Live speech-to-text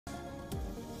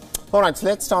All right, so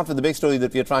let's start with the big story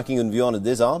that we are tracking on WION at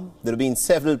this hour. There have been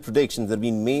several predictions that have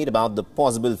been made about the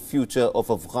possible future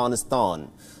of Afghanistan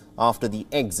after the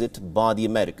exit by the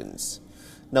Americans.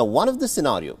 Now, one of the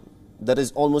scenarios that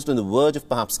is almost on the verge of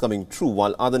perhaps coming true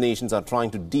while other nations are trying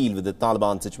to deal with the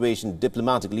Taliban situation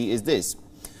diplomatically is this.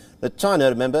 That China,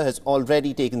 remember, has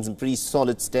already taken some pretty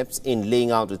solid steps in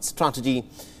laying out its strategy.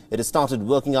 It has started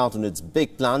working out on its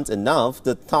big plans, and now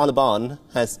the Taliban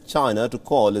has China to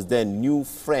call as their new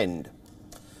friend.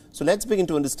 So let's begin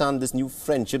to understand this new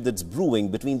friendship that's brewing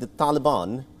between the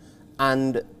Taliban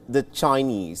and the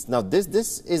Chinese. Now,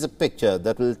 this is a picture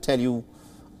that will tell you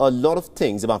a lot of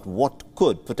things about what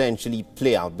could potentially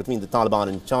play out between the Taliban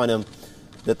and China.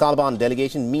 The Taliban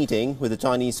delegation meeting with the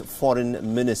Chinese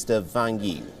Foreign Minister Wang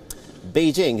Yi.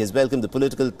 Beijing has welcomed the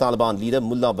political Taliban leader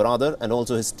Mullah Baradar and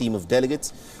also his team of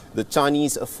delegates. The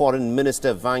Chinese Foreign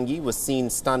Minister Wang Yi was seen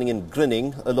standing and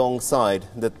grinning alongside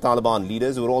the Taliban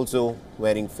leaders who were also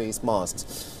wearing face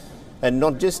masks. And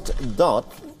not just that,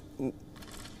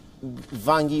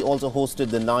 Wang Yi also hosted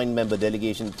the 9-member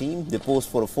delegation team. They posed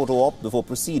for a photo op before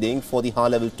proceeding for the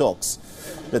high-level talks.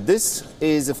 Now, this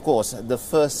is, of course, the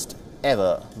first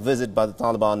ever visit by the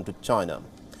Taliban to China.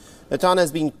 Now, China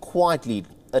has been quietly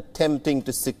attempting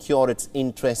to secure its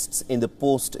interests in the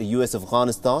post-US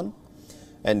Afghanistan,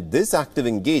 and this active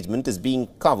engagement is being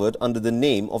covered under the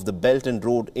name of the Belt and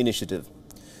Road Initiative.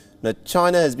 Now,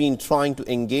 China has been trying to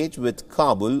engage with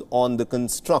Kabul on the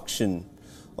construction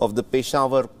of the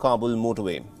Peshawar-Kabul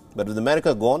motorway. But with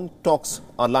America gone, talks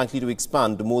are likely to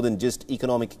expand to more than just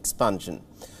economic expansion.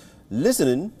 Listen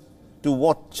in to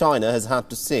what China has had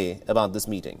to say about this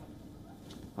meeting.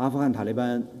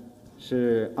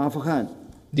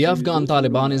 The Afghan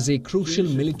Taliban is a crucial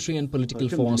military and political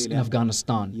force in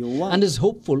Afghanistan and is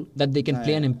hopeful that they can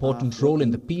play an important role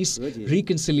in the peace,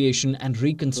 reconciliation and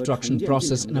reconstruction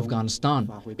process in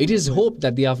Afghanistan. It is hoped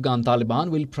that the Afghan Taliban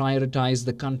will prioritize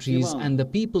the country's and the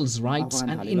people's rights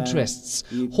and interests,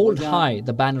 hold high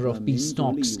the banner of peace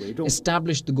talks,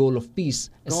 establish the goal of peace,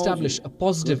 establish a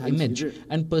positive image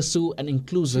and pursue an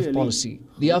inclusive policy.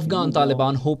 The Afghan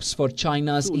Taliban hopes for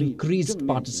China's increased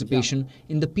participation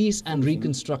in the peace and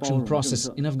reconstruction process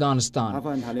in Afghanistan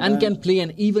and can play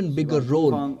an even bigger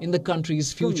role in the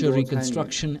country's future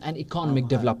reconstruction and economic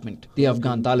development. The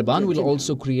Afghan Taliban will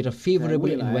also create a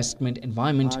favorable investment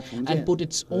environment and put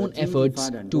its own efforts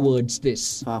towards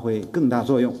this.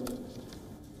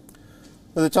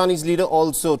 The Chinese leader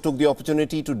also took the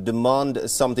opportunity to demand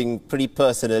something pretty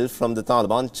personal from the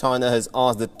Taliban. China has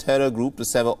asked the terror group to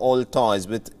sever all ties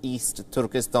with East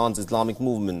Turkestan's Islamic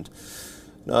movement.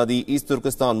 Now, the East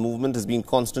Turkestan movement has been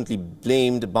constantly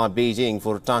blamed by Beijing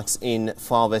for attacks in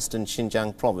far western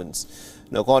Xinjiang province.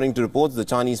 Now, according to reports, the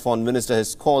Chinese foreign minister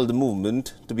has called the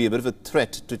movement to be a bit of a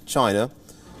threat to China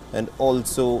and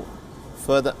also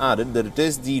further added that it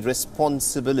is the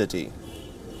responsibility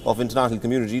of international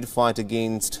community to fight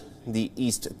against the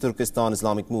East Turkestan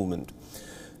Islamic movement.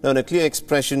 Now, in a clear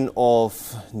expression of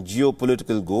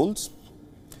geopolitical goals,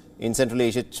 in Central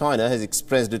Asia, China has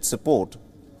expressed its support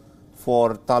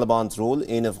for Taliban's role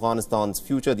in Afghanistan's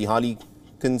future. The highly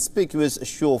conspicuous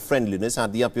show of friendliness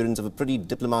had the appearance of a pretty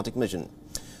diplomatic mission.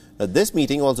 Now, this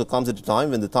meeting also comes at a time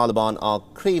when the Taliban are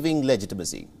craving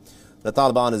legitimacy. The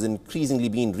Taliban has increasingly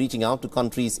been reaching out to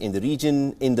countries in the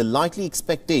region in the likely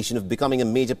expectation of becoming a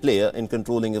major player in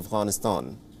controlling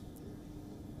Afghanistan.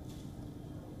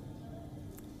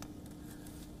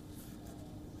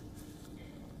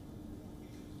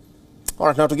 All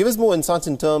right, now to give us more insights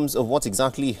in terms of what's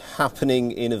exactly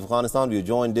happening in Afghanistan, we are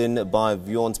joined in by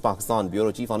WION's Pakistan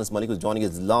Bureau Chief Anas Malik, who is joining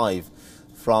us live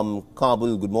from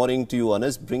Kabul. Good morning to you,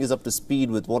 Anas. Bring us up to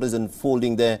speed with what is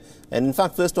unfolding there. And in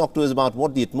fact, first talk to us about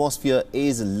what the atmosphere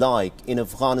is like in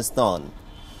Afghanistan.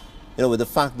 You know, with the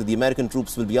fact that the American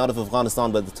troops will be out of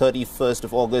Afghanistan by the 31st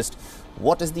of August,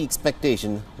 what is the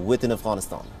expectation within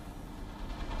Afghanistan?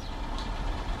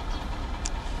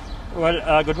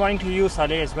 Well, good morning to you,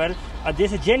 Saleh, as well.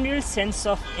 There's a general sense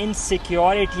of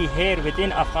insecurity here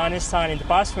within Afghanistan. In the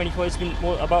past 24, it's been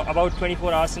about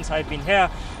 24 hours since I've been here,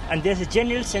 and there's a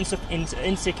general sense of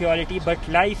insecurity, but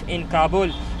life in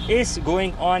Kabul is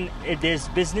going on. There's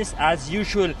business as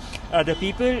usual. The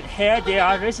people here, they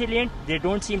are resilient. They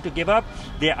don't seem to give up.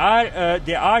 They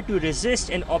are to resist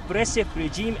an oppressive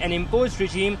regime, an imposed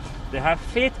regime. They have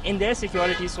faith in their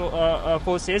security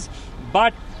forces,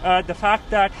 but the fact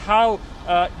that how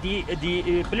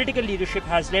the political leadership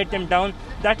has let them down.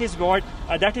 That is why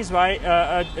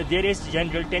there is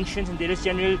general tensions and there is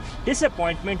general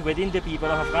disappointment within the people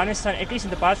of Afghanistan. At least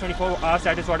in the past 24 hours,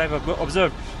 that is what I've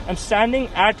observed. I'm standing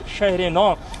at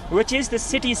Shahr-e-Naw, which is the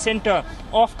city center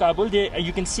of Kabul.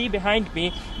 You can see behind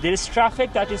me there is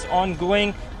traffic that is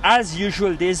ongoing as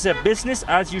usual. There is a business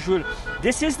as usual.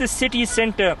 This is the city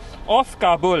center of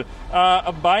Kabul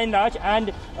by and large,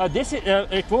 and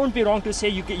it won't be wrong to say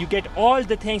you get all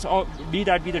the things, be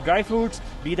that be the dry fruits,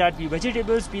 be that be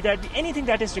vegetables, be that be anything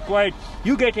that is required,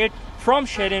 you get it from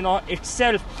Shahr-e-Naw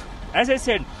itself. As I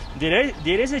said, there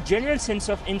is a general sense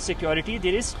of insecurity.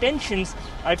 There is tensions.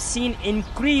 I've seen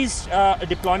increased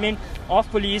deployment of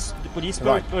police. The police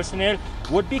personnel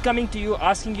would be coming to you,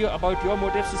 asking you about your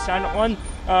motives to stand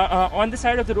on the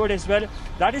side of the road as well.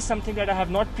 That is something that I have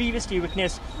not previously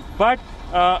witnessed. But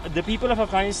the people of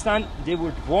Afghanistan, they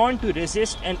would want to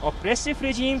resist an oppressive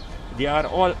regime. They are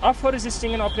all up for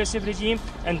resisting an oppressive regime,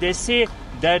 and they say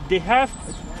that they have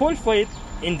full faith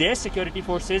in their security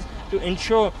forces to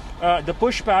ensure the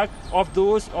pushback of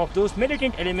those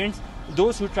militant elements,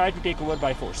 those who try to take over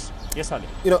by force. Yes, Ali.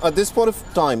 At this point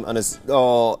of time, Anas,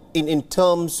 in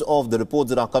terms of the reports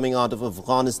that are coming out of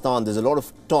Afghanistan, there's a lot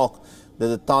of talk that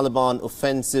the Taliban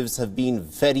offensives have been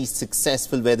very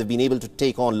successful, where they've been able to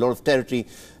take on a lot of territory.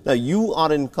 Now, you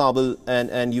are in Kabul,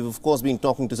 and you've, of course, been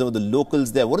talking to some of the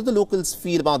locals there. What do the locals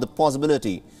feel about the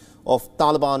possibility of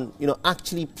Taliban,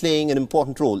 actually playing an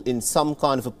important role in some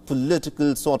kind of a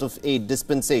political sort of a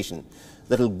dispensation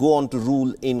that will go on to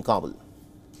rule in Kabul?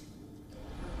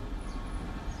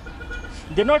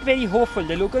 They're not very hopeful.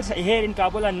 The locals here in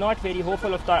Kabul are not very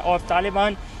hopeful of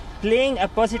Taliban playing a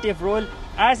positive role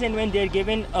as and when they're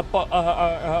given a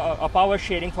power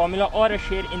sharing formula or a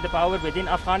share in the power within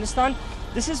Afghanistan.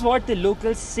 This is what the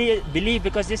locals believe,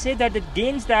 because they say that the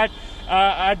gains that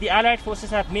the Allied forces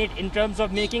have made in terms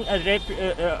of making a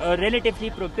relatively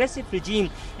progressive regime,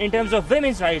 in terms of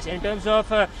women's rights, in terms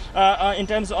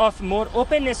of more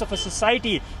openness of a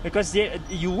society, because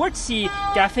you would see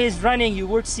cafes running, you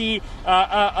would see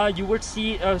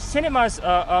cinemas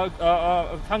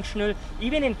functional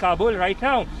even in Kabul right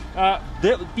now.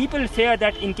 The people fear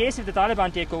that in case if the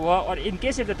Taliban take over, or in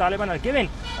case if the Taliban are given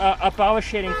a power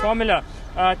sharing formula,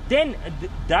 then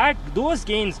those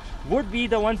gains would be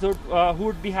the ones who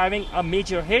would be having a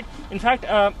major hit. In fact,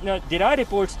 there are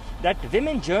reports that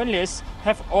women journalists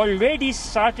have already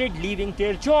started leaving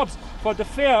their jobs for the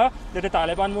fear that the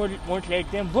Taliban won't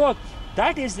let them work.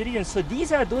 That is the reason. So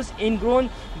these are those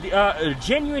ingrown,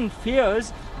 genuine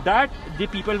fears that the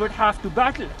people would have to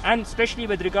battle, and especially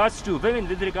with regards to women,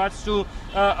 with regards to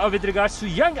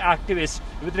young activists,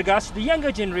 with regards to the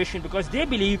younger generation, because they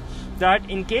believe that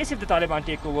in case if the Taliban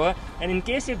take over, and in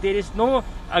case if there is no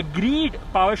agreed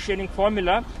power sharing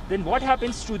formula, then what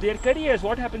happens to their careers?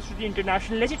 What happens to the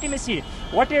international legitimacy?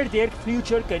 What are their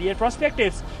future career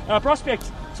prospects?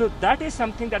 So that is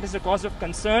something that is a cause of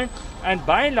concern, and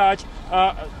by and large,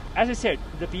 as I said,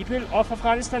 the people of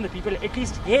Afghanistan, the people at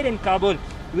least here in Kabul,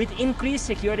 with increased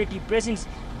security presence,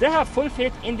 they have full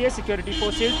faith in their security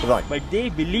forces, but they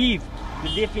believe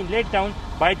that they've been let down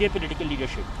by their political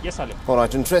leadership. Yes, Salim. All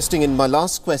right, interesting. And my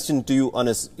last question to you,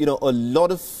 Anas, a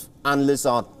lot of analysts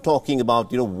are talking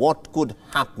about, what could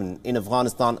happen in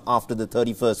Afghanistan after the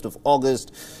 31st of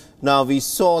August. Now, we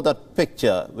saw that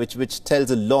picture, which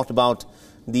tells a lot about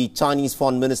the Chinese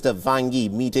Foreign Minister Wang Yi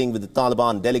meeting with the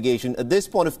Taliban delegation. At this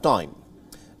point of time,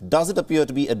 does it appear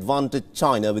to be advantage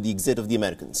China with the exit of the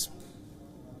Americans?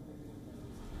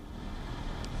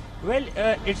 Well,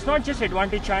 it's not just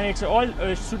advantage China, it's all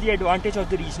to the advantage of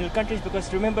the regional countries,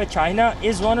 because remember, China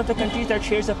is one of the countries that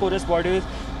shares the porous borders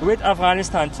with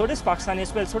Afghanistan. So does Pakistan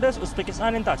as well, so does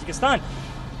Uzbekistan and Tajikistan.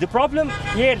 The problem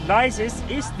here lies is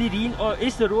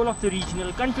the role of the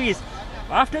regional countries.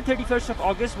 After 31st of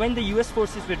August, when the US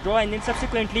forces withdraw, and then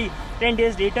subsequently 10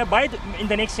 days later, in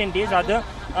the next 10 days rather,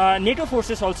 NATO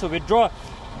forces also withdraw,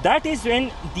 that is when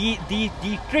the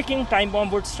ticking time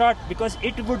bomb would start, because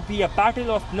it would be a battle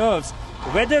of nerves.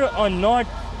 Whether or not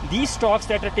these talks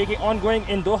that are ongoing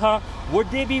in Doha,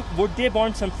 would they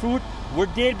want some fruit?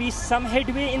 Would there be some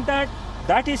headway in that?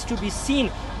 That is to be seen,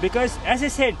 because as I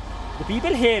said, the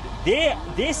people here,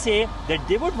 they say that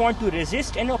they would want to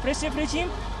resist an oppressive regime,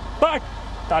 but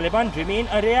Taliban remain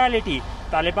a reality.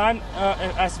 Taliban,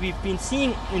 as we've been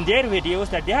seeing in their videos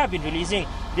that they have been releasing,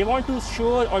 they want to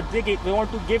show, or they want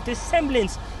to give this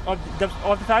semblance of the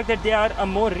fact that they are a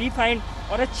more refined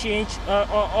or a changed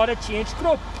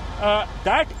group.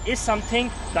 That is something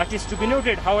that is to be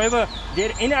noted. However,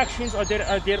 their inactions or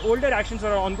their older actions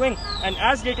are ongoing, and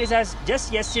as late as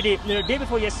just yesterday, day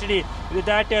before yesterday,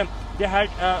 that they had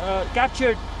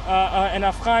captured an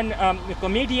Afghan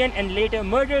comedian and later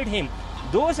murdered him.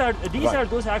 These are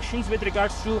those actions with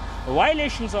regards to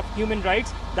violations of human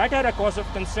rights that are a cause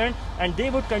of concern, and they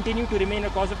would continue to remain a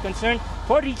cause of concern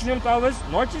for regional powers,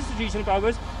 not just regional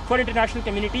powers, for international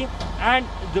community, and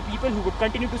the people who would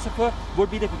continue to suffer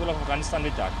would be the people of Afghanistan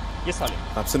with that. Yes, Saleh.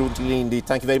 Absolutely, indeed.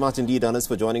 Thank you very much indeed, Anas,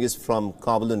 for joining us from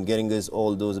Kabul and getting us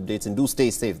all those updates, and do stay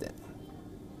safe then.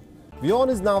 WION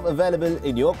is now available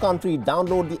in your country.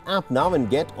 Download the app now and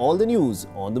get all the news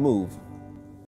on the move.